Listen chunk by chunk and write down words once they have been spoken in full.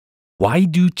Why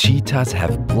do cheetahs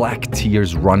have black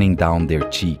tears running down their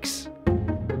cheeks?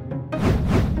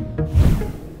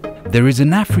 There is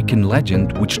an African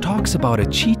legend which talks about a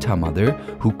cheetah mother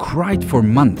who cried for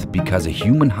months because a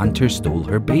human hunter stole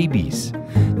her babies.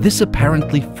 This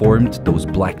apparently formed those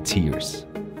black tears.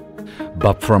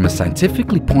 But from a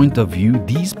scientifically point of view,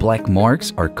 these black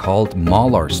marks are called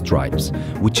malar stripes,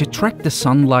 which attract the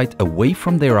sunlight away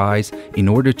from their eyes in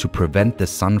order to prevent the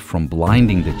sun from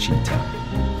blinding the cheetah.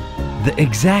 The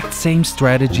exact same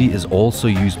strategy is also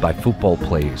used by football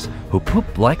players who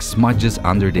put black smudges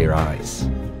under their eyes.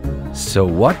 So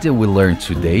what did we learn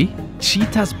today?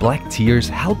 Cheetahs' black tears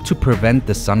help to prevent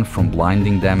the sun from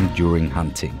blinding them during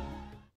hunting.